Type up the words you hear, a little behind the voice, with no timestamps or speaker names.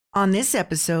On this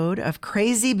episode of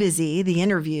Crazy Busy, the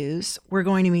interviews, we're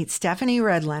going to meet Stephanie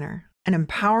Redlener, an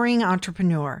empowering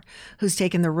entrepreneur who's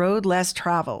taken the road less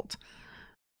traveled.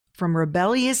 From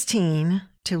rebellious teen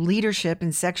to leadership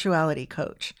and sexuality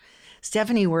coach,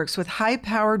 Stephanie works with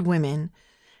high-powered women,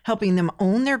 helping them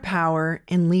own their power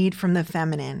and lead from the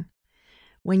feminine.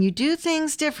 When you do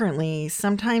things differently,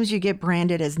 sometimes you get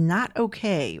branded as not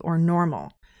okay or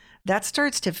normal. That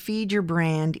starts to feed your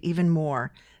brand even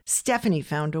more. Stephanie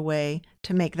found a way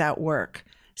to make that work.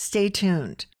 Stay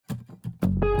tuned.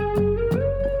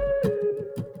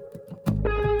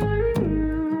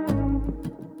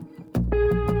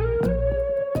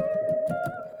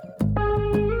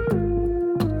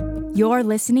 You're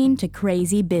listening to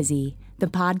Crazy Busy, the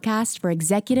podcast for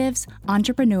executives,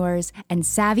 entrepreneurs, and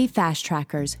savvy fast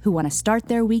trackers who want to start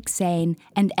their week sane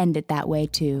and end it that way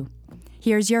too.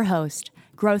 Here's your host,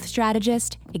 growth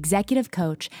strategist, executive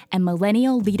coach, and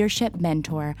millennial leadership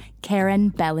mentor, Karen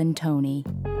Bellantoni.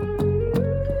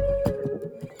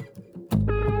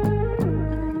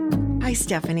 Hi,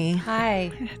 Stephanie.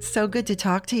 Hi. It's so good to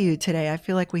talk to you today. I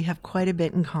feel like we have quite a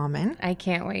bit in common. I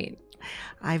can't wait.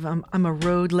 I'm a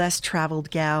road less traveled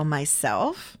gal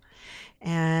myself.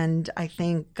 And I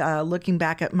think looking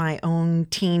back at my own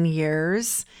teen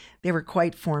years, they were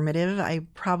quite formative. I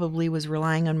probably was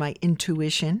relying on my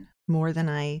intuition more than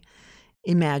I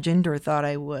imagined or thought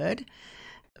I would.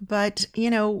 But,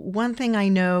 one thing I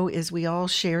know is we all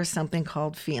share something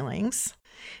called feelings.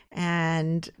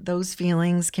 And those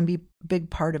feelings can be a big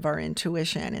part of our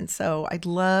intuition. And so I'd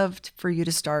love for you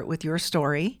to start with your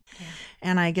story. Yeah.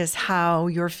 And I guess how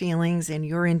your feelings and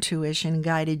your intuition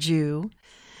guided you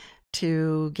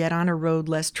to get on a road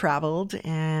less traveled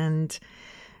and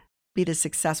be the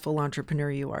successful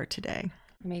entrepreneur you are today.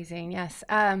 Amazing. Yes.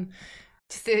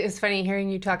 It's funny hearing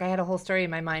you talk. I had a whole story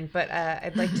in my mind, but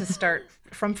I'd like to start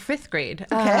from fifth grade.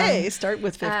 Okay. Start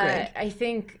with fifth grade. I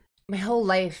think my whole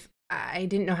life, I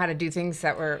didn't know how to do things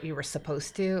that you were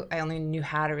supposed to. I only knew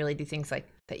how to really do things like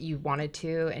that you wanted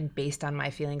to, and based on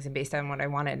my feelings and based on what I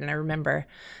wanted. And I remember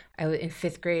in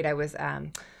fifth grade, I was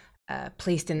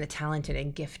placed in the talented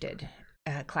and gifted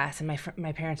class. And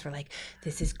my parents were like,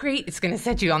 this is great. It's going to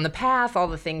set you on the path, all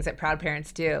the things that proud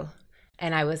parents do.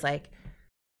 And I was like,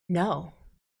 no,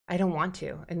 I don't want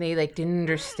to. And they didn't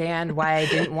understand why I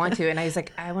didn't want to. And I was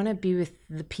like, I want to be with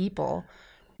the people,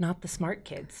 not the smart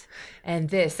kids.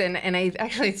 And I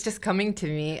actually, it's just coming to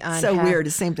me. Weird.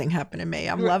 The same thing happened to me.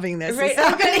 I'm loving this. Right, it's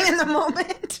happening in the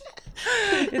moment.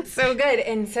 It's so good.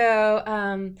 And so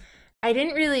I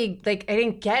didn't really, I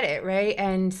didn't get it, right?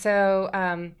 And so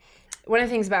one of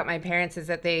the things about my parents is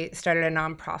that they started a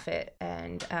nonprofit.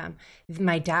 And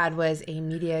my dad was a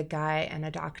media guy and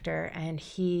a doctor. And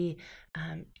he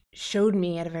showed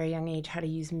me at a very young age how to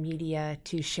use media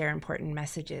to share important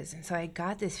messages. And so I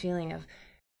got this feeling of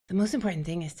the most important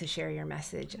thing is to share your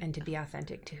message and to be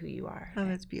authentic to who you are. Oh,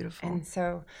 that's beautiful. And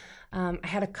so I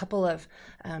had a couple of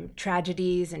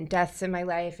tragedies and deaths in my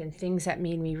life and things that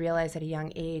made me realize at a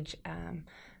young age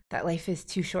that life is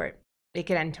too short. It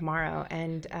could end tomorrow.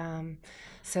 And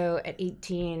so at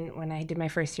 18, when I did my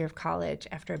first year of college,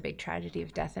 after a big tragedy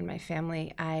of death in my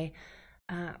family, I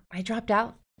dropped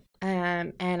out.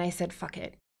 And I said, fuck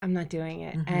it, I'm not doing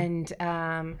it. Mm-hmm.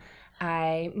 And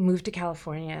I moved to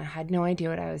California, had no idea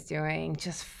what I was doing,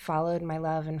 just followed my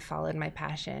love and followed my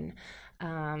passion.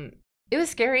 It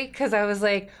was scary because I was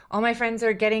like, all my friends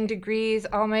are getting degrees,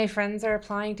 all my friends are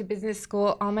applying to business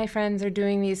school, all my friends are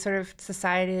doing these sort of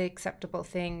societally acceptable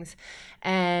things.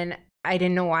 And I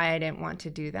didn't know why I didn't want to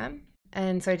do them.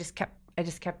 And so I just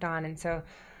kept on. And so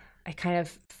I kind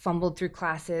of fumbled through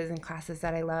classes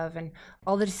that I love, and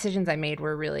all the decisions I made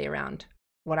were really around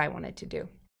what I wanted to do.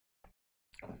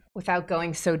 Without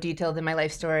going so detailed in my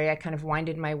life story, I kind of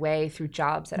winded my way through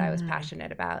jobs that I was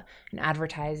passionate about, in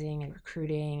advertising and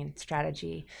recruiting and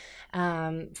strategy.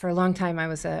 For a long time, I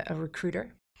was a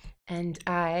recruiter, and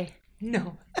I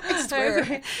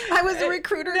swear. I was a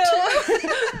recruiter too.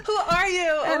 Who are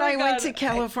you? And I went to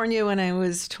California when I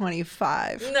was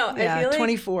 25. No, yeah, I feel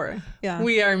 24. Yeah,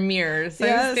 we are mirrors.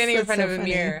 Yes, I'm standing in front of a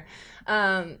funny. mirror.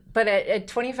 But at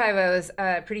 25, I was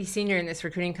pretty senior in this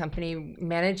recruiting company,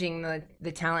 managing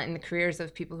the talent and the careers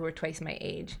of people who were twice my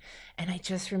age. And I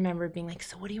just remember being like,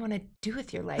 so what do you want to do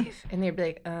with your life? And they'd be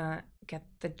like, get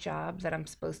the job that I'm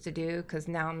supposed to do, because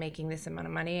now I'm making this amount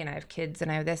of money and I have kids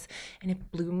and I have this. And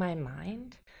it blew my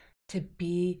mind to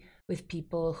be with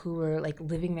people who were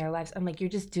living their lives. I'm like, you're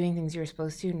just doing things you were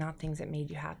supposed to, not things that made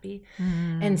you happy.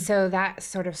 And so that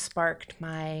sort of sparked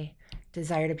my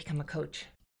desire to become a coach.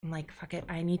 I'm like, fuck it,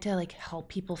 I need to help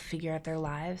people figure out their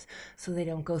lives so they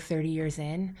don't go 30 years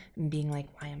in and being like,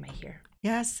 why am I here?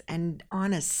 Yes, and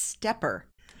on a stepper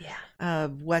Yeah.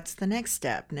 of what's the next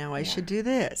step. Now I Yeah. should do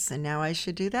this, and now I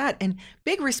should do that. And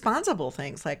big responsible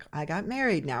things like I got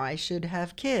married, now I should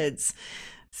have kids.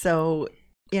 So,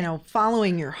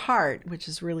 following your heart, which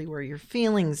is really where your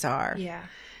feelings are, Yeah.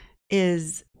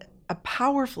 is a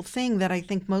powerful thing that I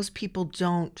think most people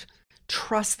don't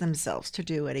trust themselves to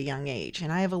do at a young age.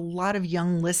 And I have a lot of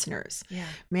young listeners. Yeah.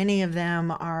 Many of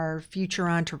them are future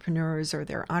entrepreneurs or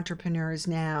they're entrepreneurs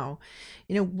now.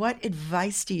 What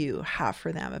advice do you have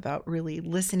for them about really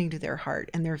listening to their heart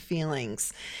and their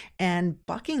feelings and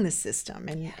bucking the system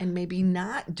and maybe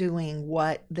not doing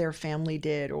what their family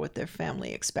did or what their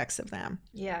family expects of them?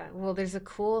 Yeah. Well, there's a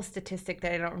cool statistic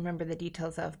that I don't remember the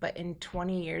details of, but in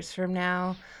 20 years from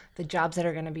now, the jobs that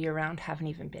are going to be around haven't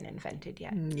even been invented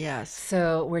yet. Yes.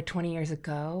 So where 20 years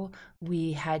ago,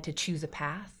 we had to choose a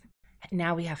path.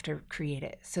 Now we have to create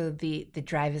it. So the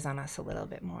drive is on us a little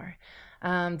bit more.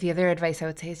 The other advice I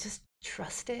would say is just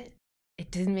trust it. It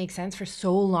didn't make sense for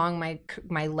so long.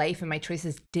 My life and my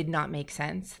choices did not make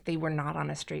sense. They were not on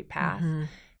a straight path. Mm-hmm.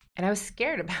 And I was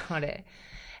scared about it.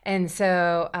 And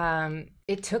so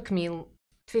it took me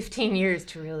 15 years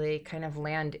to really kind of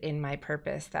land in my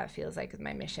purpose that feels like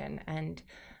my mission. And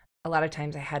a lot of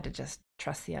times I had to just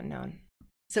trust the unknown.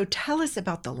 So tell us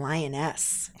about the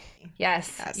Lioness.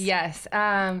 Yes.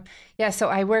 So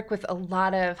I work with a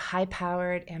lot of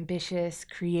high-powered, ambitious,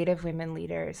 creative women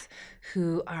leaders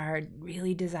who are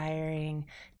really desiring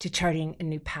to charting a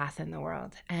new path in the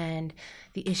world. And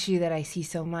the issue that I see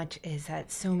so much is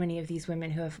that so many of these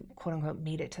women who have, quote unquote,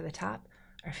 made it to the top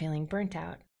are feeling burnt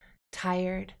out,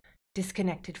 tired,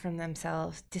 disconnected from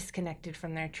themselves, disconnected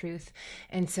from their truth.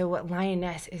 And so what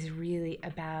Lioness is really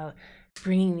about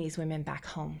bringing these women back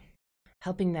home,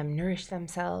 helping them nourish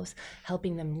themselves,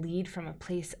 helping them lead from a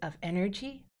place of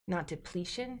energy, not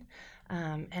depletion.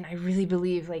 And I really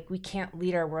believe we can't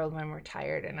lead our world when we're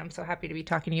tired. And I'm so happy to be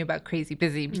talking to you about Crazy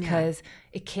Busy because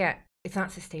it's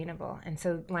not sustainable. And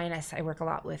so Lioness, I work a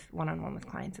lot with one-on-one with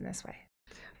clients in this way.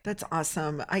 That's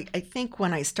awesome. I think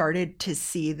when I started to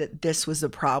see that this was a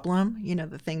problem,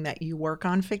 the thing that you work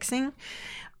on fixing,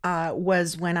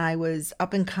 was when I was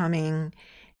up and coming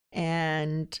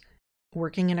and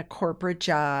working in a corporate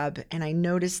job. And I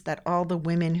noticed that all the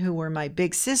women who were my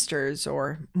big sisters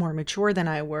or more mature than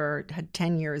I had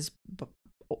 10 years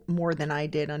more than I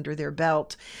did under their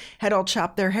belt, had all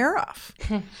chopped their hair off.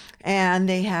 And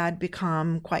they had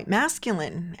become quite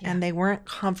masculine and they weren't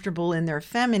comfortable in their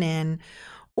feminine,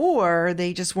 or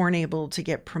they just weren't able to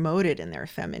get promoted in their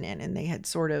feminine. And they had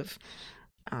sort of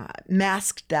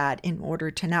masked that in order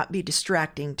to not be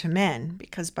distracting to men,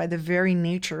 because by the very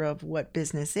nature of what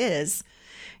business is,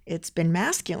 it's been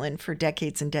masculine for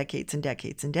decades and decades and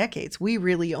decades and decades. We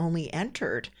really only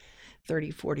entered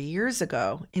 30, 40 years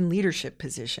ago in leadership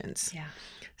positions. Yeah.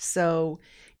 So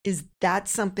is that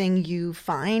something you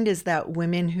find, is that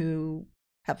women who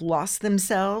have lost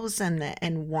themselves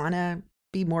and want to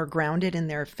be more grounded in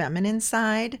their feminine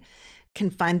side can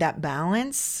find that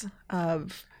balance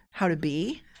of how to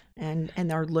be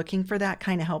and are looking for that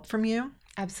kind of help from you?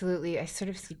 Absolutely. I sort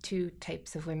of see two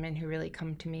types of women who really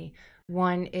come to me.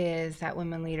 One is that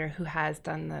woman leader who has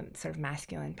done the sort of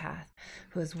masculine path,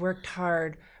 who has worked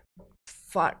hard,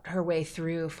 fought her way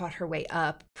through, fought her way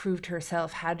up, proved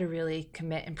herself, had to really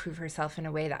commit and prove herself in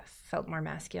a way that felt more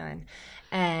masculine,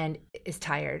 and is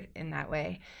tired in that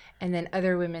way. And then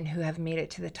other women who have made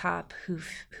it to the top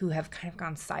who have kind of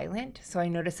gone silent. So I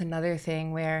notice another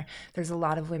thing where there's a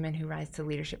lot of women who rise to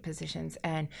leadership positions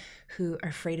and who are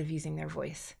afraid of using their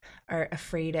voice, are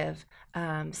afraid of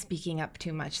speaking up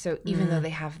too much. So even though they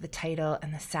have the title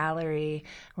and the salary,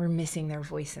 we're missing their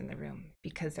voice in the room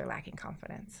because they're lacking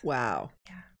confidence. Wow.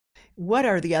 Yeah. What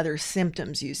are the other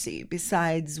symptoms you see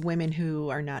besides women who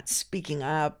are not speaking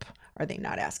up? Are they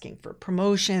not asking for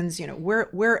promotions?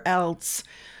 Where else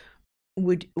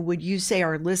would you say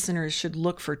our listeners should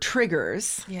look for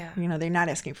triggers? Yeah. They're not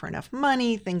asking for enough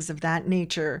money, things of that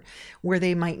nature, where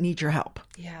they might need your help.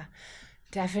 Yeah,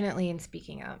 definitely in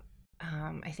speaking up.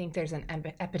 I think there's an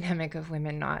epidemic of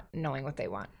women not knowing what they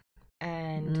want.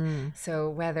 And so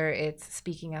whether it's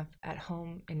speaking up at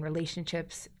home, in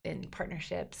relationships, in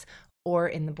partnerships, or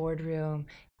in the boardroom,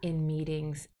 in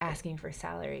meetings, asking for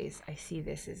salaries, I see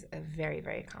this as a very,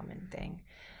 very common thing.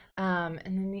 And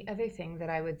then the other thing that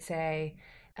I would say,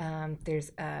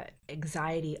 there's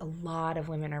anxiety. A lot of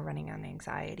women are running on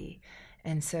anxiety.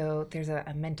 And so there's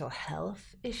a mental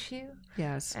health issue.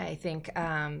 Yes. I think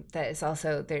that is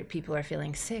also there. People are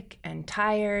feeling sick and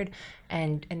tired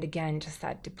and again, just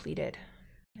that depleted.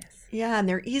 Yes. Yeah, and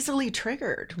they're easily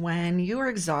triggered. When you are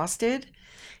exhausted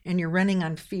and you're running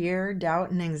on fear,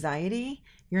 doubt, and anxiety,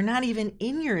 You're not even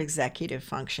in your executive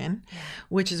function,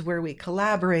 which is where we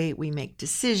collaborate, we make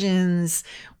decisions,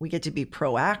 we get to be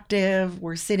proactive.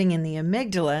 We're sitting in the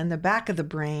amygdala, in the back of the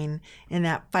brain, in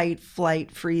that fight,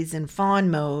 flight, freeze, and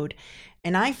fawn mode.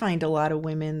 And I find a lot of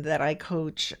women that I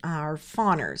coach are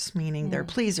fawners, meaning they're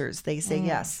pleasers. They say,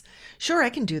 yes, sure, I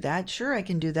can do that. Sure, I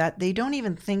can do that. They don't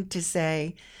even think to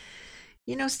say,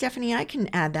 you know, Stephanie, I can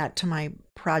add that to my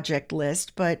project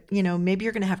list, but, you know, maybe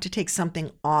you're going to have to take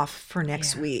something off for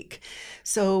next week.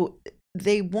 So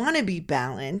they want to be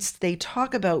balanced. They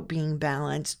talk about being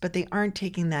balanced, but they aren't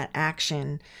taking that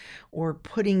action or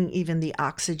putting even the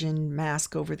oxygen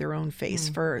mask over their own face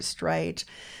first, right?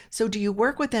 So do you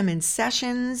work with them in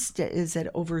sessions? Is it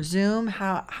over Zoom?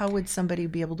 How would somebody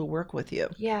be able to work with you?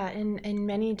 Yeah, in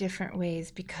many different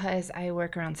ways, because I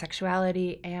work around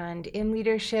sexuality, and in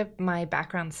leadership, my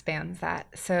background spans that.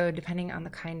 So depending on the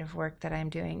kind of work that I'm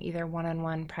doing, either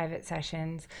one-on-one private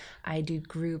sessions, I do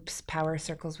groups, power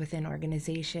circles within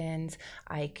organizations,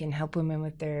 I can help women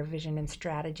with their vision and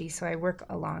strategy. So I work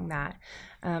along that.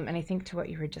 And I think to what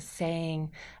you were just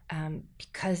saying,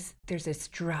 because there's this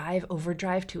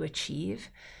overdrive to achieve,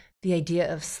 the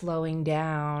idea of slowing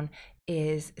down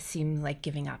seems like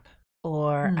giving up,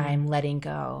 or I'm letting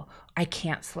go. I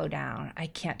can't slow down. I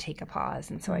can't take a pause.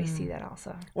 And so I see that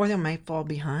also. Or they might fall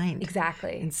behind.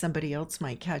 Exactly. And somebody else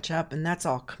might catch up, and that's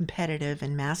all competitive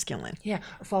and masculine. Yeah,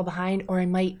 or fall behind, or I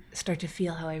might start to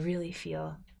feel how I really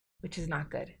feel, which is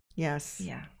not good. Yes.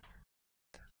 Yeah.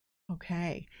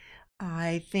 Okay.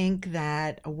 I think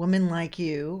that a woman like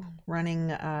you running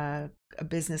a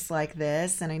business like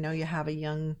this, and I know you have a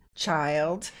young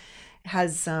child,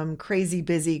 has some crazy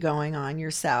busy going on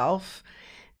yourself.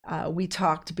 We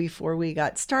talked before we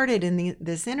got started in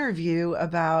this interview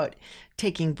about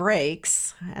taking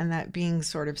breaks, and that being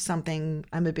sort of something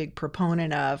I'm a big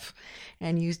proponent of.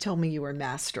 And you told me you were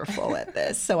masterful at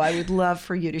this. So I would love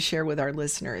for you to share with our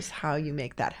listeners how you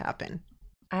make that happen.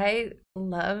 I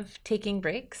love taking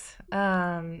breaks,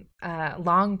 long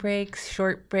breaks,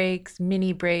 short breaks,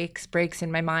 mini breaks, breaks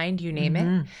in my mind, you name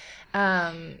it.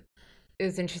 It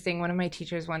was interesting. One of my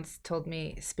teachers once told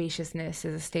me spaciousness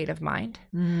is a state of mind.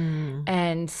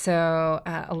 And so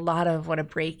a lot of what a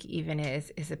break even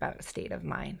is about a state of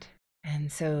mind. And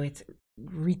so it's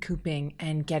recouping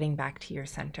and getting back to your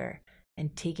center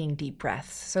and taking deep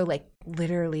breaths. So like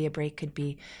literally a break could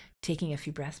be taking a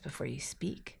few breaths before you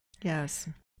speak. Yes.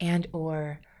 And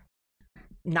or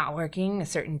not working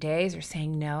certain days or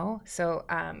saying no. So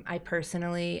I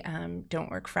personally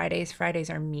don't work Fridays. Fridays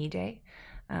are me day.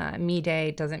 Me day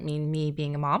doesn't mean me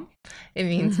being a mom. It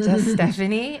means just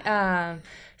Stephanie.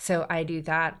 So I do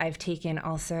that. I've taken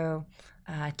also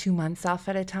 2 months off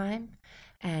at a time,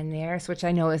 and which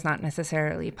I know is not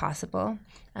necessarily possible.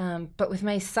 But with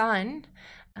my son,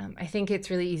 I think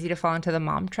it's really easy to fall into the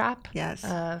mom trap. Yes.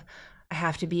 I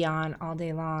have to be on all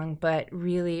day long, but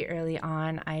really early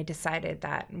on, I decided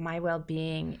that my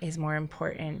well-being is more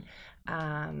important.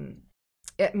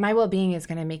 My well-being is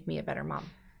going to make me a better mom.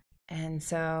 And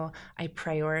so I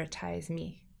prioritize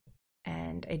me,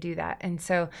 and I do that. And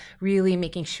so really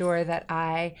making sure that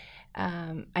I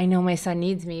know my son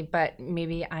needs me, but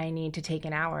maybe I need to take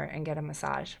an hour and get a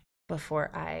massage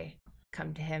before I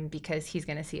come to him, because he's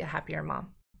going to see a happier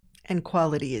mom. And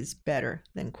quality is better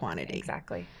than quantity.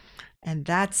 Exactly. And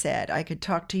that said, I could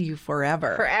talk to you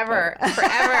forever. Forever.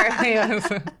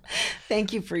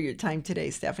 Thank you for your time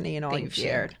today, Stephanie, and all you've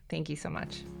shared. Thank you so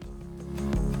much.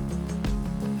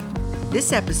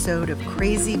 This episode of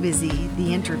Crazy Busy,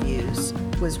 The Interviews,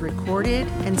 was recorded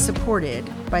and supported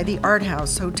by the Art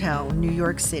House Hotel, New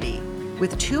York City,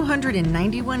 with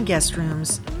 291 guest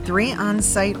rooms, 3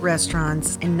 on-site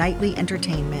restaurants, and nightly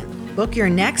entertainment. Book your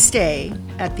next stay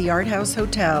at the Art House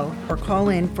Hotel or call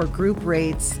in for group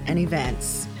rates and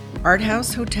events.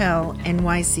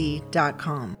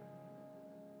 arthousehotelnyc.com.